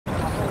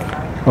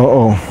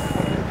Uh-oh.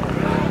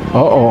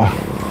 Uh-oh.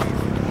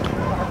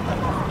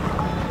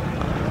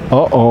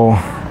 Uh-oh.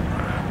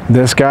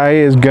 This guy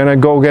is gonna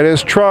go get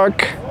his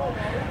truck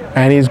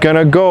and he's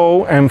gonna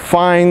go and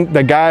find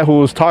the guy who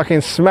was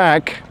talking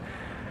smack,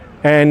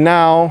 and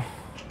now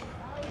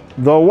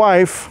the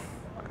wife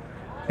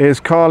is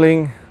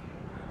calling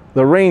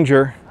the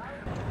ranger.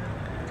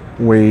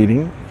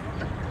 Waiting.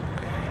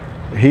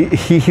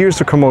 He hears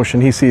the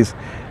commotion. He sees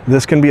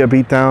this can be a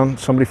beatdown.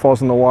 Somebody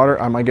falls in the water.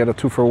 I might get a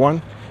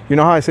 2-for-1. You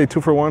know how I say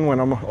 2-for-1 when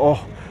I'm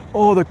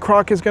the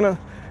croc is gonna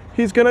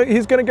he's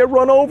gonna get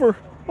run over.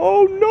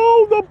 Oh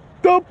no,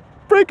 the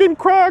freaking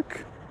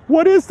croc.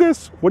 What is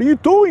this? What are you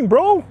doing,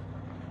 bro?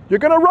 You're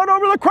gonna run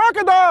over the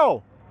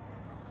crocodile.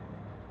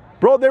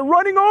 Bro, they're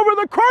running over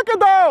the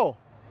crocodile.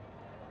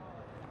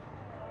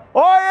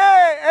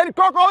 Oye, el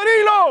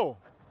cocodrilo.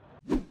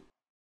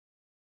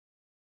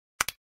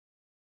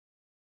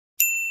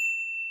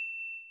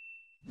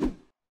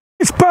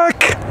 He's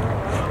back!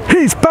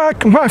 He's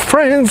back, my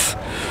friends!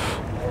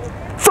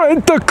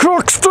 Fred the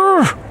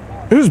Crocster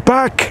is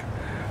back!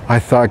 I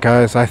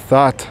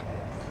thought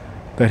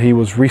that he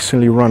was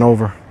recently run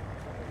over.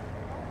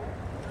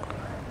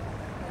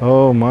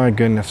 Oh my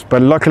goodness.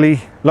 But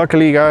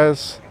luckily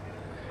guys,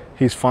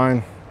 he's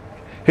fine.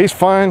 He's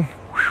fine.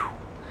 Whew.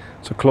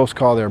 It's a close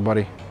call there,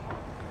 buddy.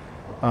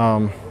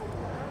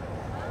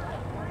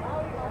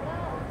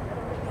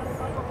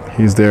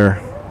 He's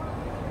there,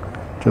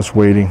 just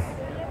waiting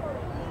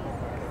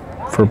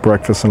for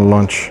breakfast and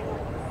lunch.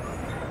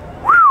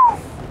 Whew.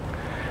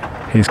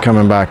 He's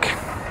coming back.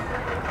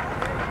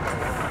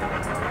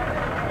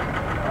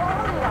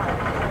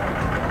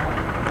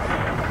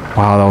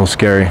 Wow, that was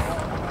scary.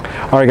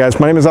 All right, guys,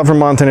 my name is Alfred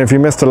Montaner. If you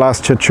missed the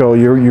last Chit show,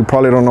 you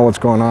probably don't know what's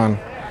going on.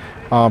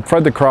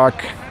 Fred the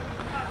Croc.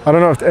 I don't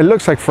know if it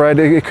looks like Fred.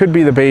 It could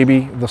be the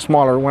baby, the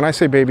smaller. When I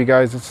say baby,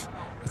 guys, it's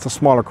a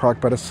smaller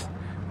croc, but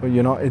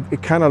you know,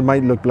 it kind of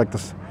might look like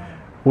this.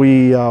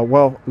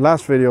 Well,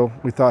 last video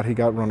we thought he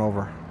got run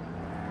over,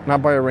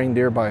 not by a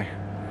reindeer, by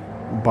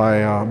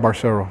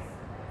Barcero.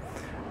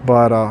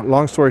 But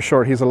long story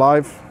short, he's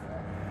alive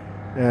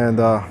and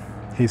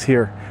he's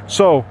here.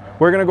 So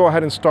we're gonna go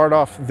ahead and start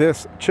off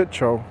this Chit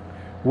show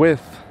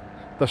with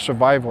the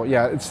survival.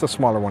 Yeah, it's the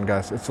smaller one,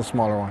 guys. It's the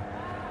smaller one.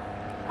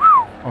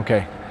 Whew.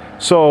 Okay,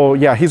 so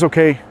yeah, he's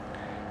okay.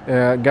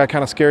 Got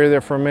kind of scary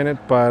there for a minute,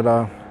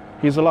 but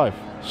he's alive.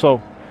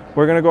 So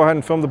we're gonna go ahead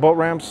and film the boat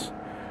ramps.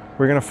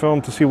 We're gonna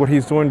film to see what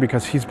he's doing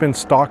because he's been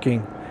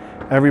stalking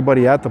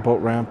everybody at the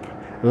boat ramp.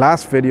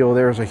 Last video,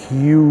 there was a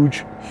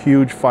huge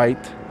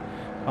fight,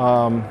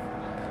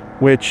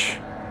 which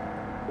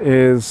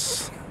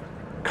is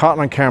caught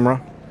on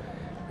camera.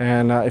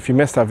 And if you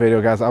missed that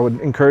video, guys, I would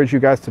encourage you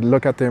guys to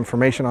look at the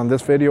information on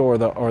this video or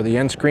the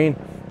end screen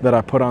that I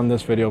put on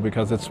this video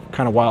because it's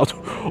kind of wild.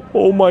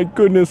 Oh my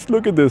goodness,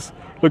 look at this.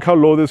 Look how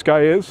low this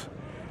guy is.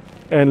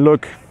 And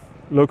look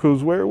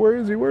who's, where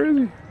is he? Where is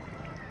he?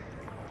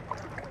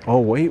 Oh,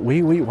 wait,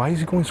 why is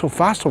he going so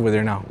fast over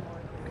there now?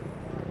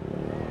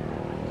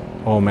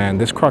 Oh man,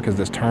 this croc is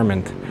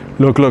determined.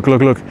 Look.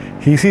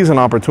 He sees an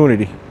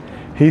opportunity.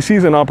 He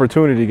sees an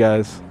opportunity,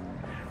 guys.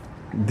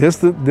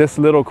 This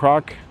little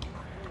croc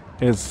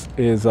is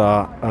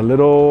a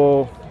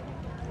little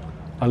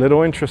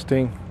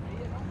interesting.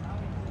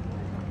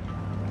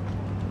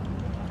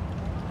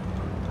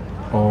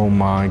 Oh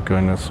my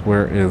goodness,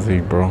 where is he,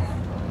 bro?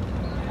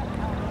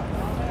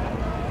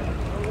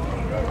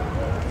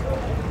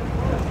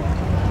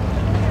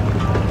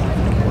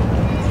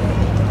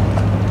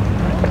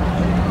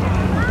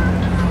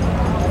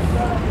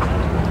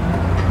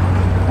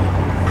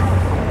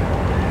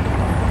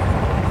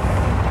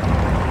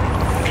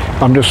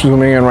 I'm just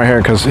zooming in right here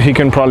because he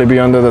can probably be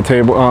under the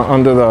table,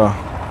 under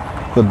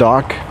the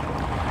dock,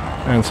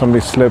 and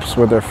somebody slips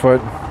with their foot.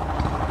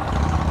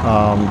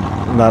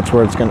 That's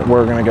where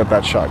we're gonna get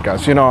that shot,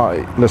 guys. You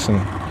know,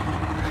 listen,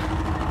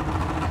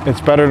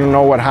 it's better to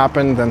know what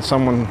happened than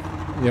someone,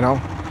 you know,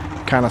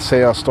 kind of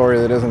say a story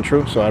that isn't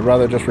true. So I'd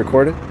rather just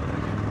record it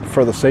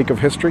for the sake of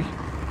history.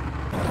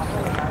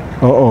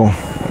 Uh-oh.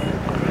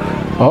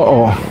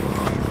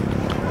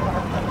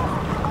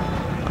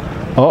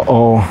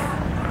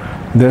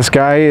 This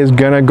guy is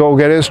gonna go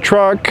get his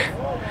truck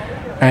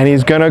and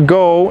he's gonna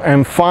go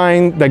and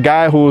find the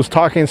guy who was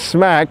talking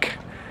smack,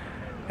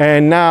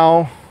 and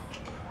now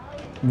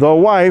the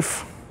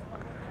wife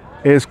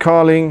is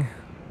calling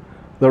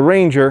the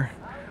ranger.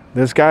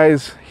 This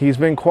he's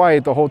been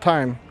quiet the whole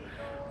time.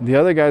 The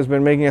other guy's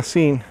been making a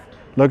scene.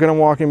 Look at him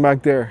walking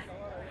back there.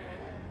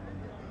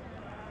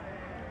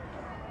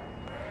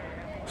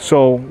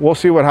 So we'll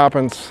see what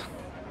happens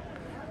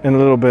in a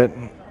little bit.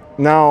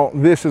 Now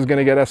this is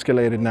gonna get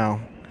escalated now.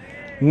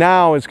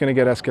 Now it's gonna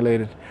get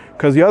escalated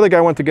because the other guy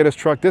went to get his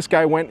truck. This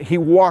guy he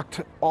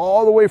walked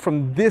all the way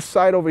from this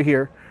side over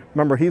here.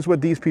 Remember, he's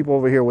with these people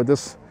over here with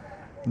this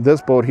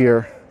boat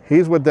here.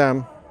 He's with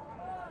them.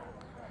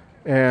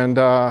 And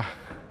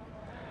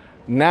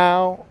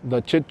now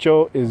the Chit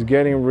show is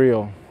getting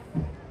real.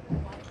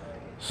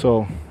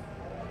 So,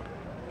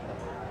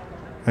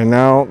 and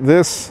now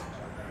this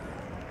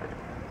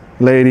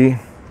lady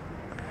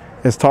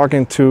is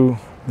talking to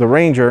the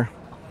ranger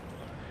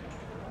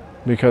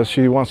because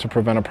she wants to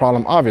prevent a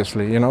problem.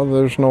 Obviously, you know,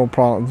 there's no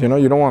problem. You know,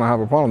 you don't want to have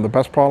a problem. The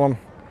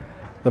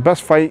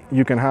best fight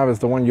you can have is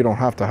the one you don't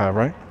have to have,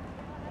 right?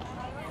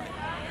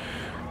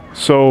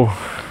 So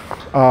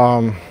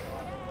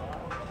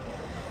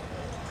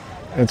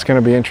it's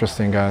going to be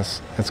interesting,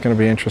 guys. It's going to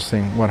be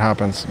interesting what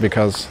happens,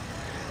 because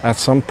at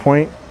some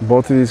point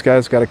both of these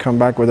guys got to come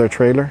back with their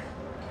trailer,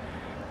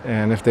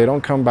 and if they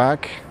don't come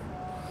back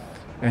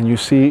and you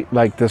see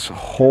like this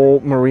whole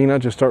marina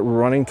just start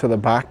running to the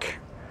back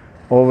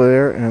over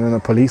there, and then the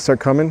police are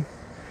coming,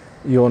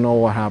 you'll know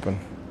what happened.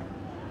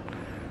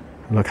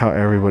 Look how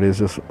everybody's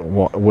just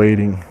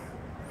waiting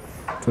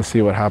to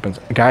see what happens.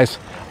 Guys,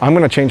 I'm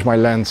gonna change my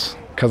lens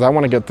because I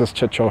want to get this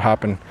chit show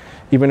happen,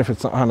 even if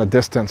it's on a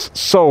distance.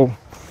 So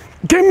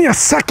give me a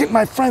second,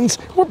 my friends.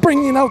 We're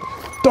bringing out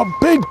the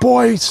big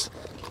boys.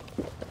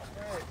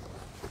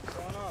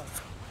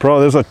 Bro,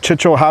 there's a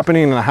chit show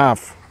happening in a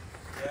half.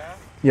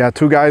 Yeah,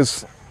 2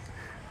 guys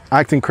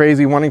acting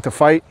crazy, wanting to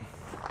fight.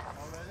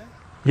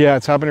 Yeah,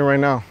 it's happening right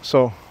now.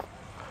 So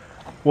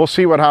we'll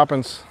see what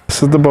happens.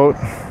 This is the boat.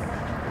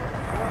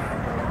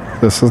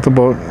 This is the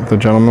boat. The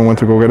gentleman went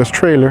to go get his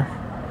trailer,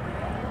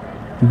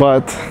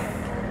 but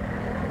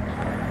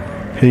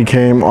he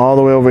came all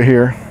the way over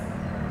here.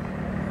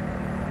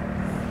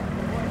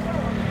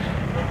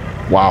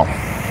 Wow.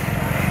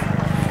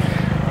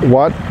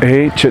 What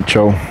a chit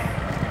show.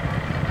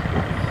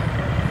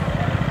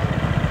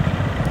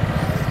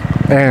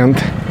 And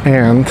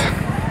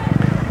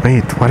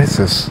wait, what is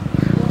this?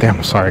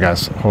 Damn, sorry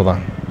guys, hold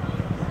on.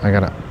 I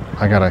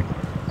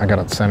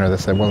gotta center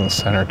this. It wasn't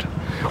centered.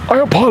 I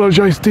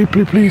apologize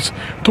deeply. Please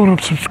don't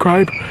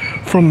unsubscribe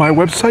from my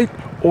website.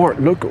 Or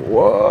look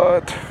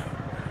what?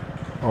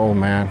 Oh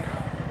man,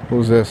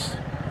 who's this?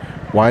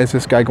 Why is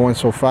this guy going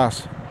so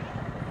fast?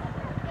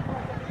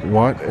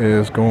 What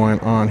is going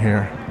on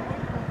here?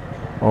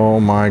 Oh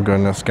my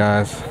goodness,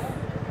 guys.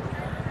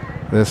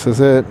 This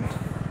is it.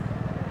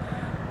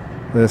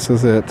 This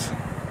is it.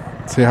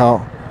 See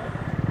how?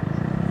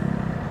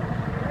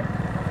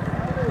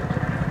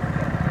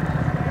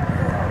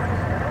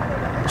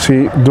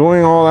 See,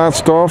 doing all that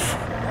stuff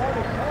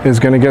is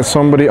going to get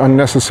somebody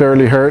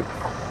unnecessarily hurt.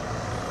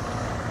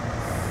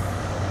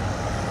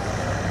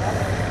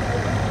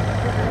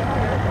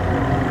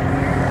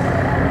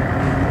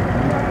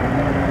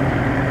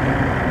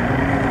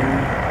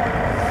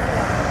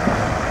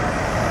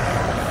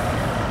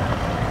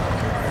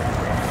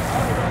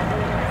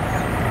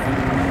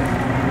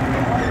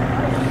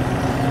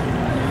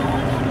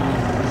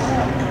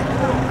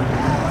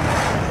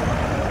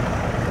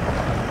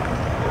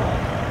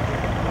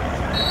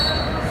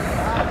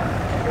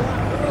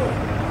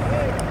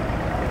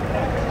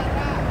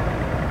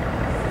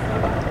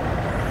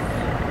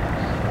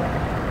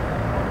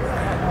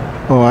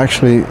 Oh,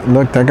 actually,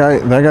 look, that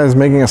guy's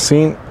making a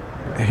scene.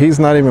 He's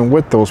not even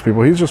with those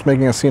people. He's just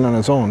making a scene on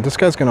his own. This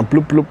guy's gonna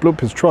bloop, bloop, bloop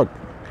his truck.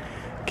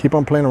 Keep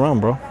on playing around,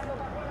 bro.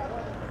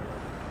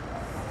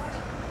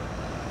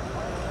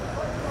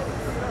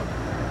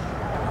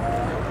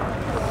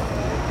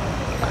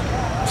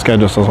 This guy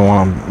just doesn't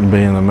want to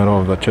be in the middle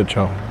of the chit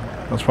show.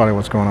 That's probably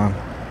what's going on.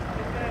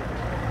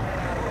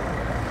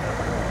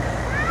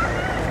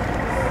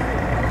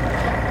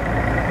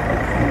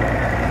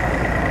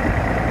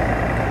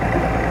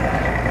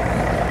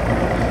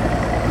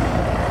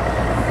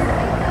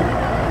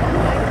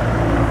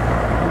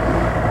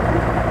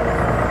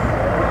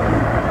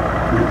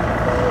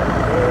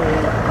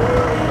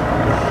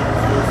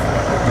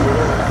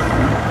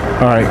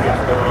 All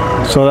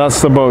right, so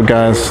that's the boat,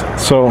 guys.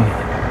 So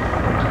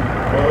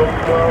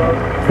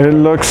it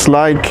looks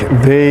like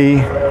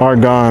they are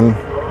gone.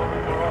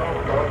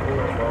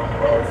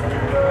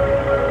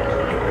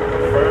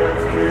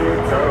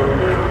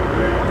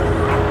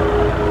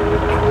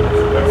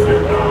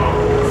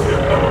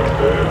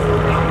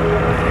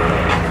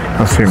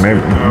 Let's see,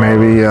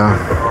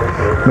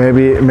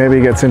 maybe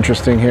it gets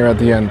interesting here at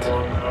the end.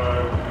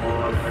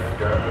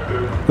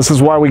 This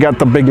is why we got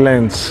the big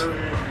lens.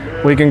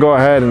 We can go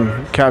ahead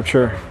and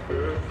capture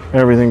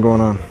everything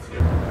going on.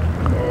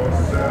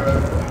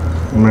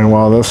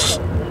 Meanwhile, this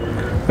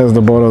is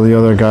the boat of the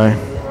other guy.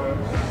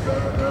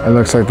 It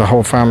looks like the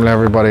whole family,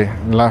 everybody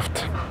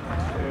left.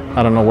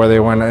 I don't know where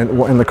they went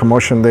in the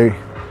commotion.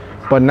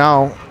 But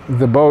now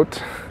the boat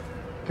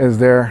is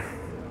there,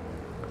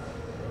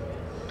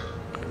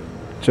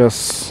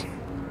 just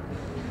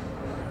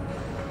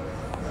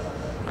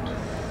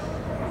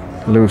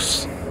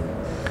loose.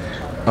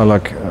 Oh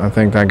look, I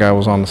think that guy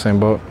was on the same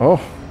boat.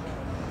 Oh,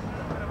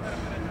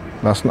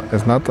 that's not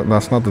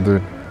the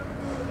dude.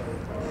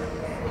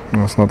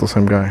 That's not the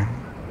same guy.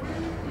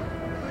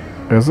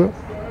 Is it?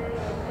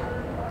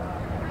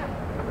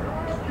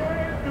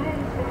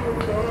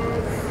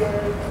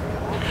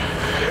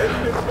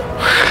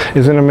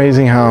 Isn't it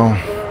amazing how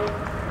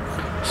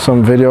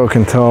some video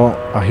can tell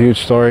a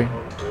huge story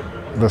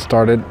that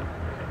started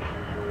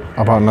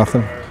about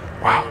nothing?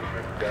 Wow.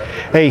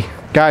 Hey,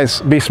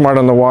 guys, be smart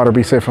on the water,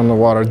 be safe on the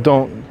water.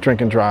 Don't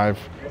drink and drive.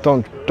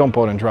 don't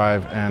boat and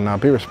drive,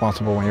 and be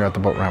responsible when you're at the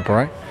boat ramp, all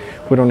right?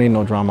 We don't need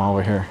no drama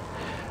over here.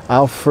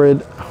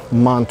 Alfred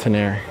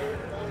Montaner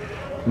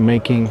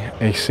making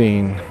a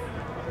scene.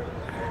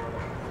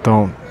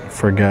 Don't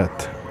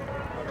forget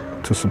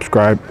to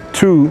subscribe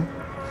to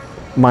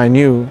my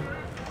new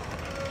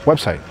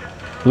website,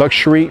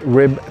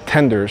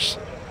 luxuryribtenders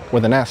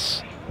with an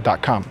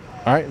S.com.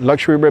 All right,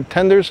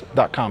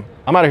 luxuryribtenders.com.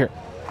 I'm out of here.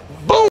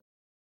 Boom!